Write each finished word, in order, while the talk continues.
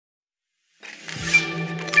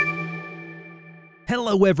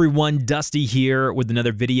Hello everyone, Dusty here with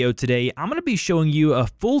another video today. I'm going to be showing you a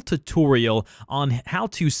full tutorial on how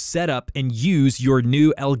to set up and use your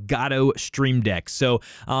new Elgato Stream Deck. So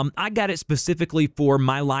I got it specifically for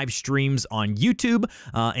my live streams on YouTube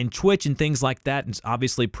and Twitch and things like that. And it's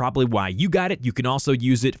obviously probably why you got it. You can also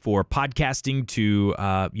use it for podcasting to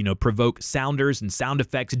provoke sounders and sound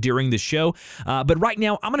effects during the show. But right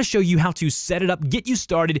now I'm going to show you how to set it up, get you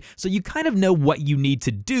started so you kind of know what you need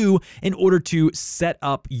to do in order to set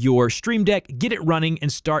up your Stream Deck, get it running,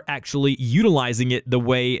 and start actually utilizing it the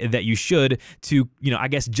way that you should to, I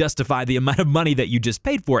guess, justify the amount of money that you just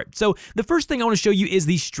paid for it. So the first thing I want to show you is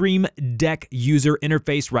the Stream Deck user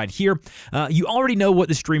interface right here. You already know what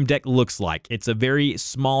the Stream Deck looks like. It's a very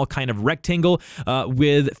small kind of rectangle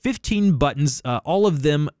with 15 buttons, all of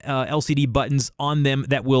them LCD buttons on them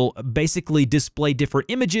that will basically display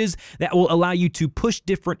different images that will allow you to push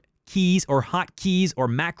different keys or hotkeys or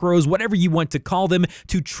macros, whatever you want to call them,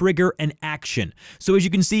 to trigger an action. So as you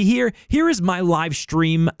can see here is my live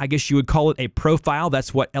stream. I guess you would call it a profile.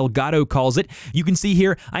 That's what Elgato calls it. You can see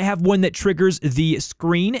here, I have one that triggers the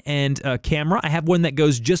screen and camera. I have one that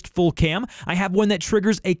goes just full cam. I have one that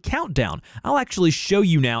triggers a countdown. I'll actually show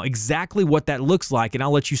you now exactly what that looks like, and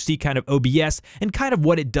I'll let you see kind of OBS and kind of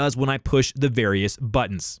what it does when I push the various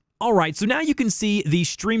buttons. All right, so now you can see the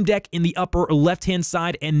Stream Deck in the upper left-hand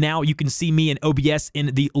side, and now you can see me in OBS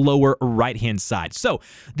in the lower right-hand side. So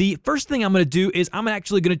the first thing I'm going to do is I'm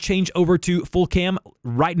actually going to change over to full cam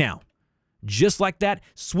right now. Just like that,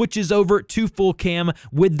 switches over to full cam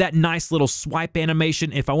with that nice little swipe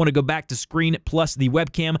animation. If I want to go back to screen plus the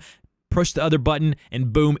webcam, push the other button,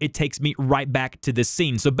 and boom, it takes me right back to this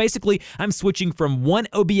scene. So basically, I'm switching from one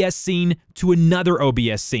OBS scene to another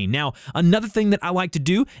OBS scene. Now, another thing that I like to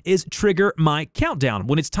do is trigger my countdown.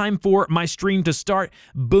 When it's time for my stream to start,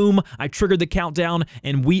 boom, I trigger the countdown,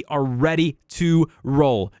 and we are ready to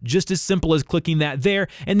roll. Just as simple as clicking that there,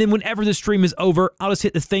 and then whenever the stream is over, I'll just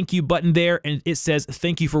hit the thank you button there, and it says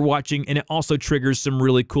thank you for watching, and it also triggers some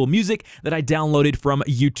really cool music that I downloaded from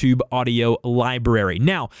YouTube Audio Library.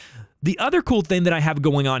 Now, the other cool thing that I have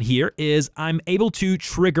going on here is I'm able to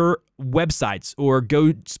trigger websites or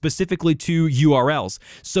go specifically to URLs.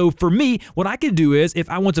 So for me, what I can do is if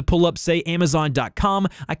I want to pull up, say, Amazon.com,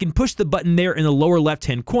 I can push the button there in the lower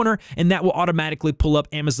left-hand corner, and that will automatically pull up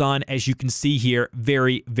Amazon, as you can see here,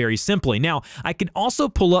 very, very simply. Now, I can also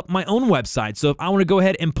pull up my own website. So if I want to go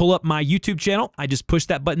ahead and pull up my YouTube channel, I just push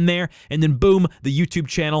that button there, and then boom, the YouTube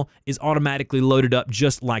channel is automatically loaded up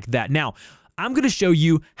just like that. Now, I'm going to show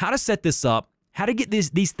you how to set this up, how to get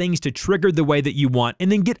these things to trigger the way that you want,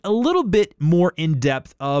 and then get a little bit more in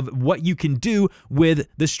depth of what you can do with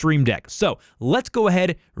the Stream Deck. So let's go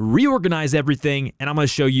ahead, reorganize everything, and I'm going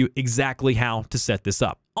to show you exactly how to set this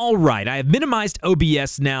up. All right, I have minimized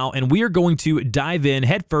OBS now, and we are going to dive in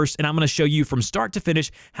head first, and I'm going to show you from start to finish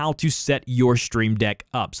how to set your Stream Deck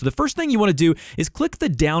up. So the first thing you want to do is click the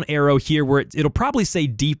down arrow here where it'll probably say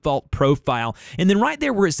default profile, and then right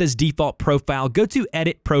there where it says default profile, go to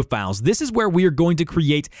edit profiles. This is where we are going to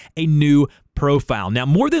create a new profile. Now,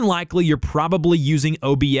 more than likely, you're probably using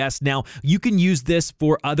OBS. Now, you can use this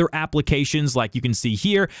for other applications like you can see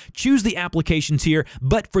here. Choose the applications here,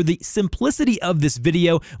 but for the simplicity of this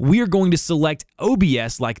video, we are going to select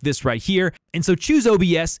OBS like this right here. And so choose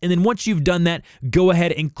OBS, and then once you've done that, go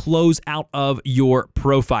ahead and close out of your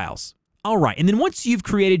profiles. All right, and then once you've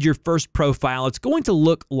created your first profile, it's going to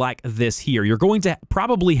look like this here. You're going to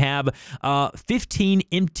probably have 15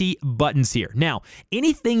 empty buttons here. Now,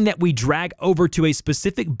 anything that we drag over to a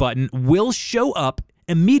specific button will show up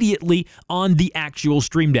immediately on the actual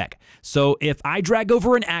Stream Deck. So if I drag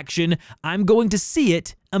over an action, I'm going to see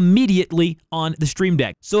it immediately on the Stream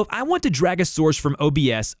Deck. So if I want to drag a source from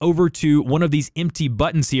OBS over to one of these empty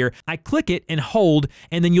buttons here, I click it and hold,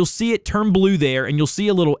 and then you'll see it turn blue there, and you'll see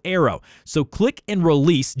a little arrow. So click and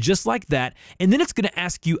release just like that, and then it's going to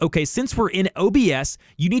ask you, okay, since we're in OBS,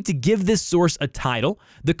 you need to give this source a title,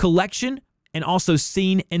 the collection, and also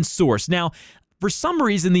scene and source. Now, for some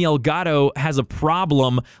reason, the Elgato has a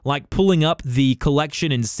problem like pulling up the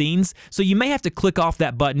collection and scenes, so you may have to click off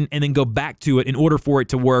that button and then go back to it in order for it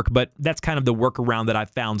to work, but that's kind of the workaround that I've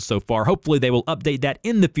found so far. Hopefully, they will update that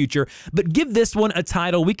in the future, but give this one a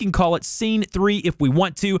title. We can call it Scene 3 if we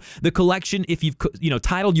want to. The collection, if you've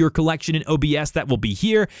titled your collection in OBS, that will be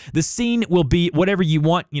here. The scene will be whatever you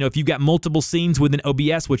want. If you've got multiple scenes within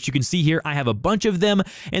OBS, which you can see here, I have a bunch of them,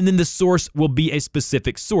 and then the source will be a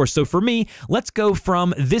specific source. So for me, let's go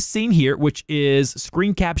from this scene here, which is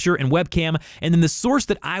screen capture and webcam, and then the source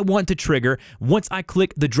that I want to trigger once I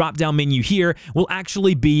click the drop-down menu here will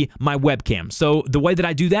actually be my webcam. So the way that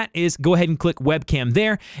I do that is go ahead and click webcam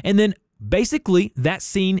there, and then basically that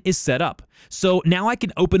scene is set up. So now I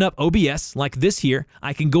can open up OBS like this here.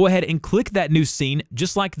 I can go ahead and click that new scene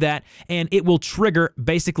just like that, and it will trigger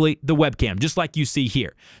basically the webcam, just like you see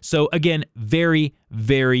here. So again, very,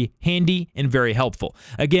 very handy and very helpful.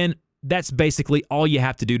 Again, that's basically all you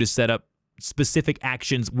have to do to set up specific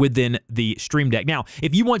actions within the Stream Deck. Now,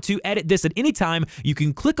 if you want to edit this at any time, you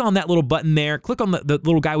can click on that little button there, click on the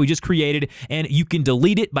little guy we just created, and you can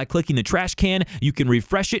delete it by clicking the trash can. You can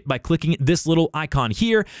refresh it by clicking this little icon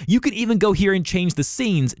here. You can even go here and change the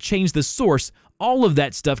scenes, change the source. All of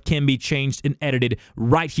that stuff can be changed and edited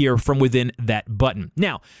right here from within that button.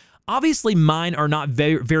 Now, obviously, mine are not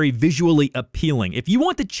very visually appealing. If you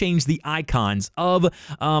want to change the icons of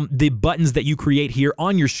the buttons that you create here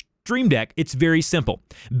on your Stream Deck, it's very simple.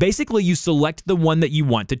 Basically, you select the one that you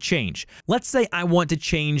want to change. Let's say I want to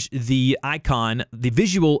change the icon, the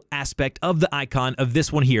visual aspect of the icon of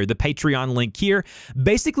this one here, the Patreon link here.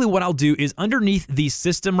 Basically, what I'll do is underneath the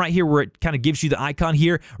system right here where it kind of gives you the icon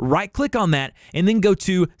here, right-click on that, and then go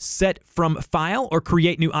to Set from File or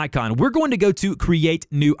Create New Icon. We're going to go to Create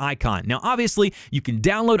New Icon. Now, obviously, you can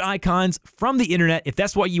download icons from the internet. If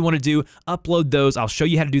that's what you want to do, upload those. I'll show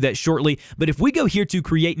you how to do that shortly. But if we go here to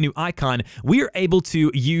Create New Icon, we are able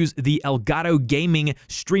to use the Elgato gaming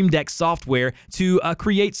Stream Deck software to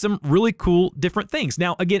create some really cool different things.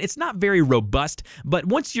 Now, again, it's not very robust, but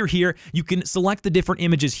once you're here, you can select the different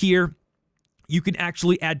images here. You can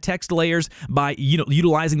actually add text layers by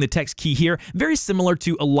utilizing the text key here. Very similar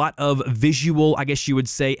to a lot of visual, I guess you would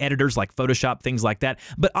say, editors like Photoshop, things like that,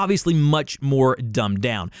 but obviously much more dumbed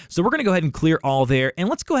down. So we're going to go ahead and clear all there, and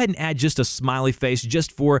let's go ahead and add just a smiley face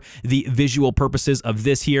just for the visual purposes of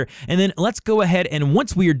this here. And then let's go ahead, and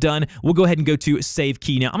once we are done, we'll go ahead and go to Save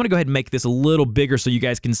Key. Now, I'm going to go ahead and make this a little bigger so you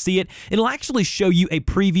guys can see it. It'll actually show you a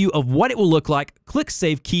preview of what it will look like. Click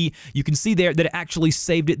Save Key. You can see there that it actually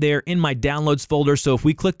saved it there in my Downloads folder. So if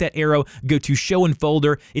we click that arrow, go to Show in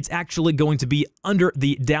Folder, it's actually going to be under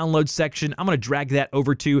the Download section. I'm going to drag that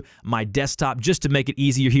over to my desktop just to make it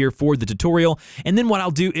easier here for the tutorial. And then what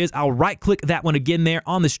I'll do is I'll right-click that one again there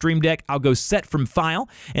on the Stream Deck. I'll go Set from File,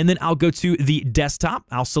 and then I'll go to the desktop.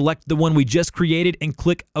 I'll select the one we just created and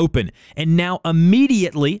click Open. And now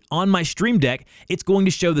immediately on my Stream Deck, it's going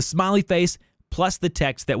to show the smiley face plus the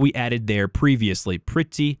text that we added there previously.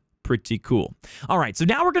 Pretty cool. All right, so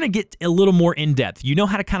now we're going to get a little more in depth. You know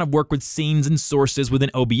how to kind of work with scenes and sources within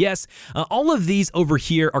OBS. All of these over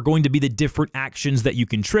here are going to be the different actions that you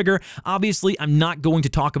can trigger. Obviously, I'm not going to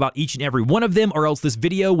talk about each and every one of them, or else this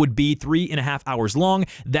video would be 3.5 hours long.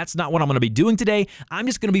 That's not what I'm going to be doing today. I'm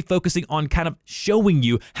just going to be focusing on kind of showing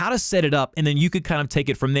you how to set it up, and then you could kind of take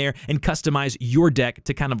it from there and customize your deck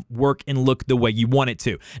to kind of work and look the way you want it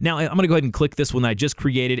to. Now, I'm going to go ahead and click this one that I just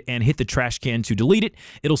created and hit the trash can to delete it.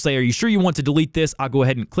 It'll say, are you sure you want to delete this? I'll go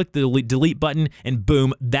ahead and click the delete button, and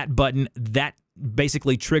boom, that button, that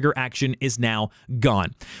basically trigger action is now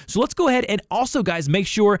gone. So let's go ahead and also, guys, make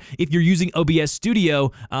sure if you're using OBS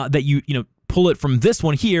Studio that you pull it from this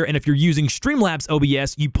one here, and if you're using Streamlabs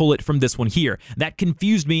OBS, you pull it from this one here. That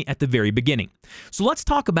confused me at the very beginning. So let's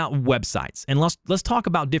talk about websites, and let's talk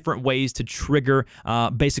about different ways to trigger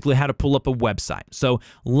basically how to pull up a website. So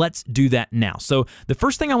let's do that now. So the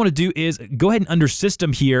first thing I want to do is go ahead and under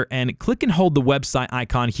System here and click and hold the website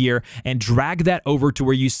icon here and drag that over to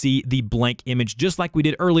where you see the blank image just like we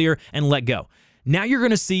did earlier, and let go. Now you're going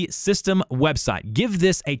to see System Website. Give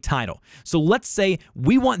this a title. So let's say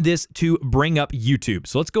we want this to bring up YouTube.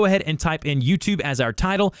 So let's go ahead and type in YouTube as our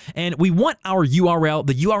title, and we want our URL.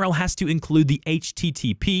 The URL has to include the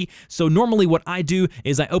HTTP. So normally what I do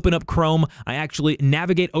is I open up Chrome, I actually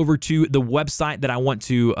navigate over to the website that I want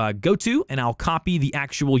to go to, and I'll copy the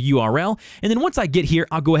actual URL. And then once I get here,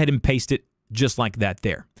 I'll go ahead and paste it just like that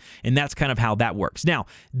there. And that's kind of how that works. Now,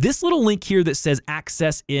 this little link here that says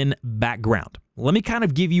access in background. Let me kind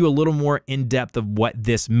of give you a little more in depth of what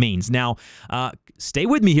this means. Now, stay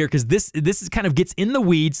with me here because this is kind of gets in the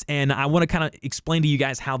weeds, and I want to kind of explain to you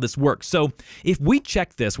guys how this works. So if we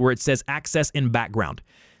check this where it says access in background,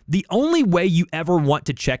 the only way you ever want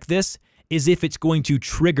to check this is if it's going to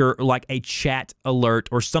trigger like a chat alert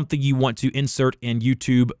or something you want to insert in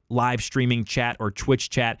YouTube live streaming chat or Twitch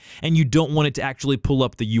chat, and you don't want it to actually pull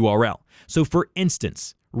up the URL. So for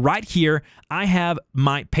instance, right here, I have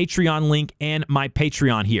my Patreon link and my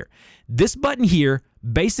Patreon here. This button here,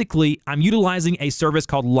 basically, I'm utilizing a service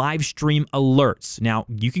called Livestream Alerts. Now,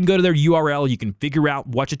 you can go to their URL, you can figure out,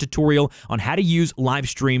 watch a tutorial on how to use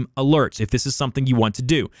Livestream Alerts if this is something you want to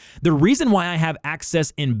do. The reason why I have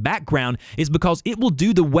access in background is because it will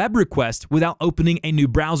do the web request without opening a new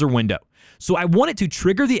browser window. So I want it to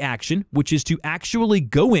trigger the action, which is to actually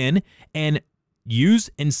go in and use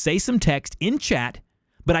and say some text in chat,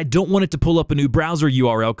 but I don't want it to pull up a new browser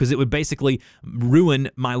URL because it would basically ruin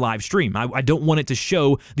my live stream. I don't want it to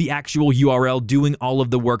show the actual URL doing all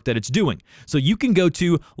of the work that it's doing. So you can go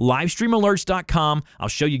to livestreamalerts.com. I'll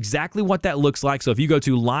show you exactly what that looks like. So if you go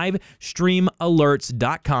to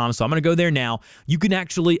livestreamalerts.com, so I'm going to go there now, you can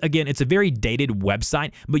actually, again, it's a very dated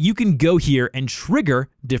website, but you can go here and trigger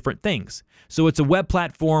different things. So it's a web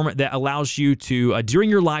platform that allows you to, during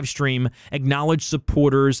your live stream, acknowledge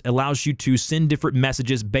supporters, allows you to send different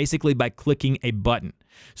messages basically by clicking a button.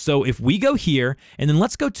 So if we go here, and then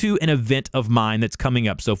let's go to an event of mine that's coming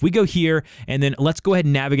up. So if we go here, and then let's go ahead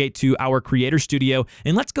and navigate to our Creator Studio,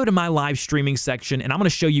 and let's go to my live streaming section, and I'm going to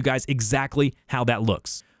show you guys exactly how that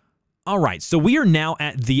looks. All right, so we are now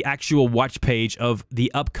at the actual watch page of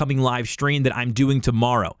the upcoming live stream that I'm doing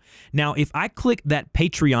tomorrow. Now, if I click that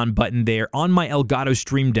Patreon button there on my Elgato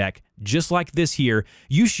Stream Deck, just like this here,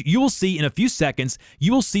 you will see in a few seconds,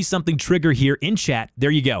 you will see something trigger here in chat. There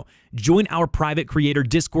you go. Join our private creator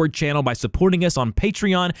Discord channel by supporting us on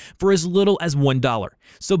Patreon for as little as $1.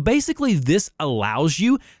 So basically, this allows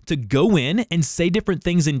you to go in and say different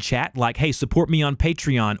things in chat like, hey, support me on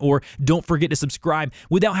Patreon, or don't forget to subscribe,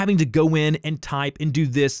 without having to go in and type and do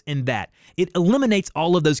this and that. It eliminates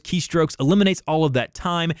all of those keystrokes, eliminates all of that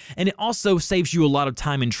time, and it also saves you a lot of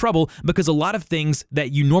time and trouble, because a lot of things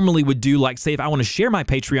that you normally would do, like say if I want to share my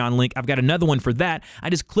Patreon link, I've got another one for that. I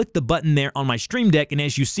just click the button there on my Stream Deck, and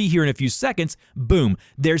as you see here in a few seconds, boom,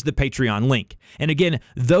 there's the Patreon link. And again,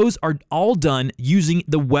 those are all done using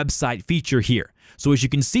the website feature here. So as you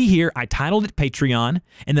can see here, I titled it Patreon,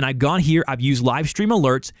 and then I've gone here, I've used Livestream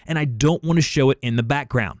Alerts, and I don't want to show it in the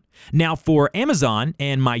background. Now for Amazon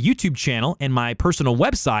and my YouTube channel and my personal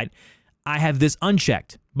website, I have this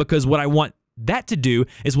unchecked, because what I want that to do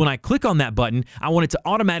is when I click on that button, I want it to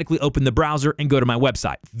automatically open the browser and go to my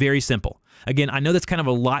website. Very simple. Again, I know that's kind of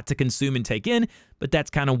a lot to consume and take in, but that's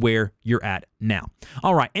kind of where you're at now.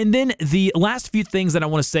 All right, and then the last few things that I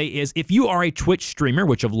want to say is if you are a Twitch streamer,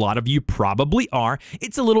 which a lot of you probably are,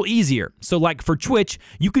 it's a little easier. So like for Twitch,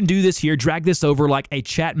 you can do this here, drag this over like a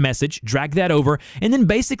chat message, drag that over, and then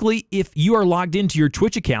basically if you are logged into your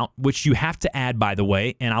Twitch account, which you have to add by the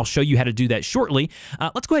way, and I'll show you how to do that shortly,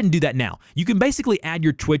 let's go ahead and do that now. You can basically add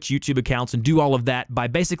your Twitch, YouTube accounts and do all of that by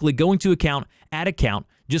basically going to account, add account,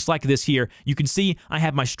 just like this here. You can see I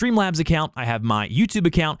have my Streamlabs account, I have my YouTube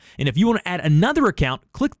account, and if you want to add another account,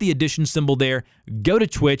 click the addition symbol there, go to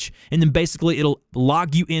Twitch, and then basically it'll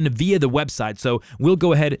log you in via the website. So we'll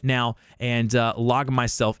go ahead now and log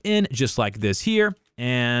myself in just like this here.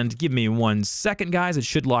 And give me 1 second, guys. It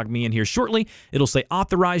should log me in here shortly. It'll say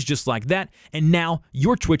authorized just like that. And now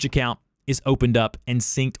your Twitch account is opened up and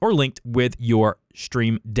synced or linked with your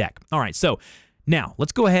Stream Deck. All right, so now,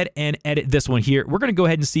 let's go ahead and edit this one here. We're going to go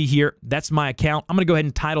ahead and see here, that's my account. I'm going to go ahead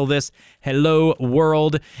and title this Hello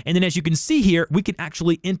World. And then as you can see here, we can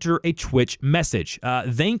actually enter a Twitch message.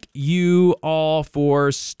 Thank you all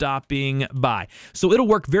for stopping by. So it'll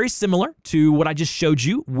work very similar to what I just showed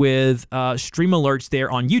you with Stream Alerts there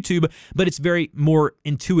on YouTube, but it's very more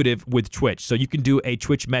intuitive with Twitch. So you can do a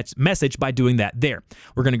Twitch message by doing that there.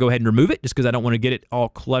 We're going to go ahead and remove it just because I don't want to get it all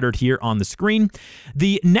cluttered here on the screen.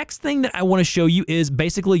 The next thing that I want to show you is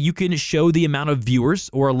basically you can show the amount of viewers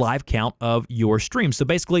or a live count of your stream. So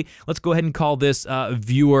basically, let's go ahead and call this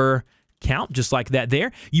viewer count, just like that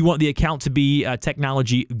there. You want the account to be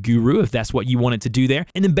Technology Guru, if that's what you want it to do there.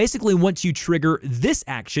 And then basically once you trigger this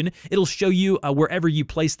action, it'll show you wherever you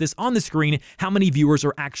place this on the screen, how many viewers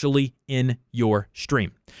are actually in your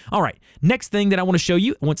stream. All right, next thing that I want to show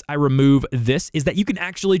you once I remove this is that you can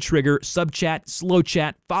actually trigger sub chat, slow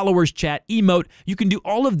chat, followers chat, emote. You can do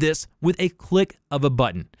all of this with a click of a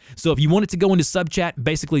button. So if you want it to go into sub chat,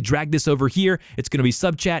 basically drag this over here. It's going to be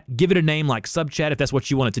sub chat. Give it a name like sub chat if that's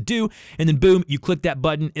what you want it to do. And then boom, you click that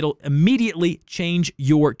button. It'll immediately change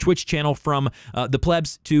your Twitch channel from the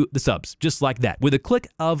plebs to the subs, just like that, with a click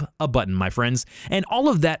of a button, my friends. And all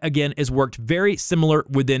of that, again, is worked very similar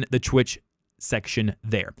within the Twitch section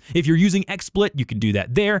there. If you're using XSplit, you can do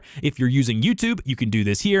that there. If you're using YouTube, you can do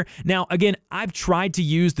this here. Now, again, I've tried to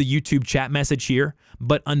use the YouTube chat message here,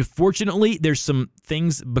 but unfortunately, there's some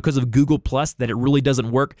things because of Google Plus that it really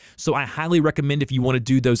doesn't work. So I highly recommend if you want to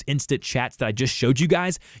do those instant chats that I just showed you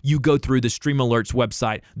guys, you go through the Stream Alerts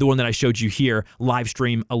website, the one that I showed you here,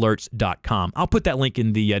 livestreamalerts.com. I'll put that link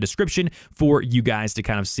in the description for you guys to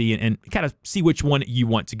kind of see and kind of see which one you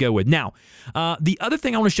want to go with. Now, the other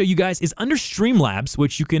thing I want to show you guys is understand Streamlabs,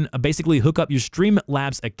 which you can basically hook up your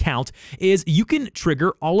Streamlabs account, is you can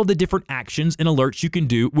trigger all of the different actions and alerts you can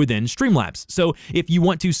do within Streamlabs. So if you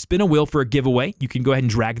want to spin a wheel for a giveaway, you can go ahead and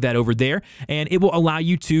drag that over there, and it will allow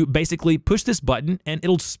you to basically push this button and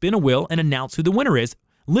it'll spin a wheel and announce who the winner is,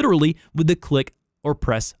 literally with the click or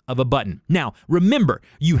press of a button. Now, remember,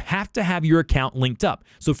 you have to have your account linked up.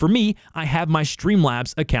 So for me, I have my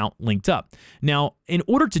Streamlabs account linked up. Now, in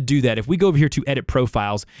order to do that, if we go over here to edit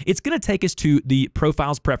profiles, it's going to take us to the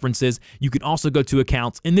profiles preferences. You can also go to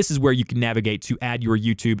accounts, and this is where you can navigate to add your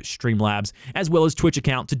YouTube Streamlabs as well as Twitch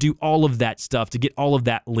account to do all of that stuff, to get all of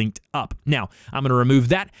that linked up. Now, I'm going to remove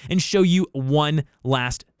that and show you one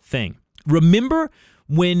last thing. Remember,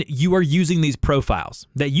 when you are using these profiles,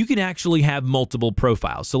 that you can actually have multiple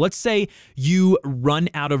profiles. So let's say you run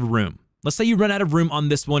out of room. Let's say you run out of room on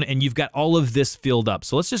this one and you've got all of this filled up.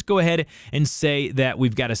 So let's just go ahead and say that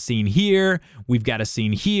we've got a scene here, we've got a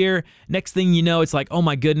scene here. Next thing you know, it's like, oh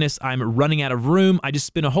my goodness, I'm running out of room. I just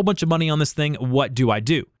spent a whole bunch of money on this thing. What do I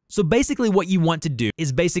do? So basically what you want to do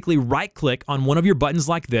is basically right-click on one of your buttons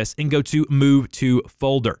like this and go to Move to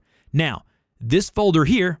Folder. Now, this folder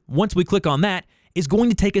here, once we click on that, is going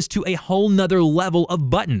to take us to a whole nother level of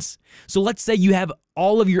buttons. So let's say you have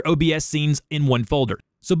all of your OBS scenes in one folder.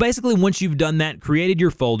 So basically, once you've done that, created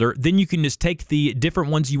your folder, then you can just take the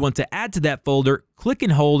different ones you want to add to that folder, click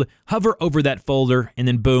and hold, hover over that folder, and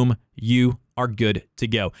then boom, you are good to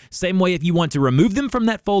go. Same way if you want to remove them from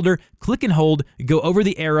that folder, click and hold, go over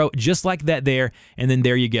the arrow just like that there, and then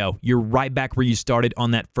there you go. You're right back where you started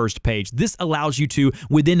on that first page. This allows you to,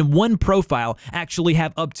 within one profile, actually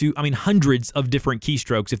have up to, hundreds of different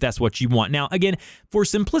keystrokes if that's what you want. Now, again, for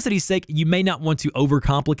simplicity's sake, you may not want to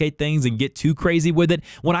overcomplicate things and get too crazy with it.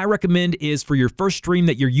 What I recommend is for your first stream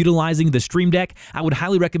that you're utilizing the Stream Deck, I would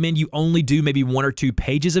highly recommend you only do maybe 1 or 2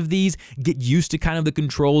 pages of these, get used to kind of the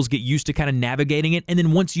controls, get used to kind of navigating it, and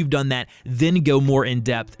then once you've done that, then go more in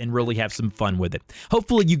depth and really have some fun with it.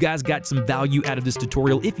 Hopefully you guys got some value out of this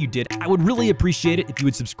tutorial. If you did, I would really appreciate it if you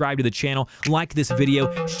would subscribe to the channel, like this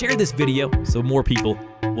video, share this video so more people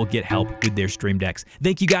will get help with their Stream Decks.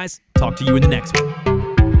 Thank you guys. Talk to you in the next one.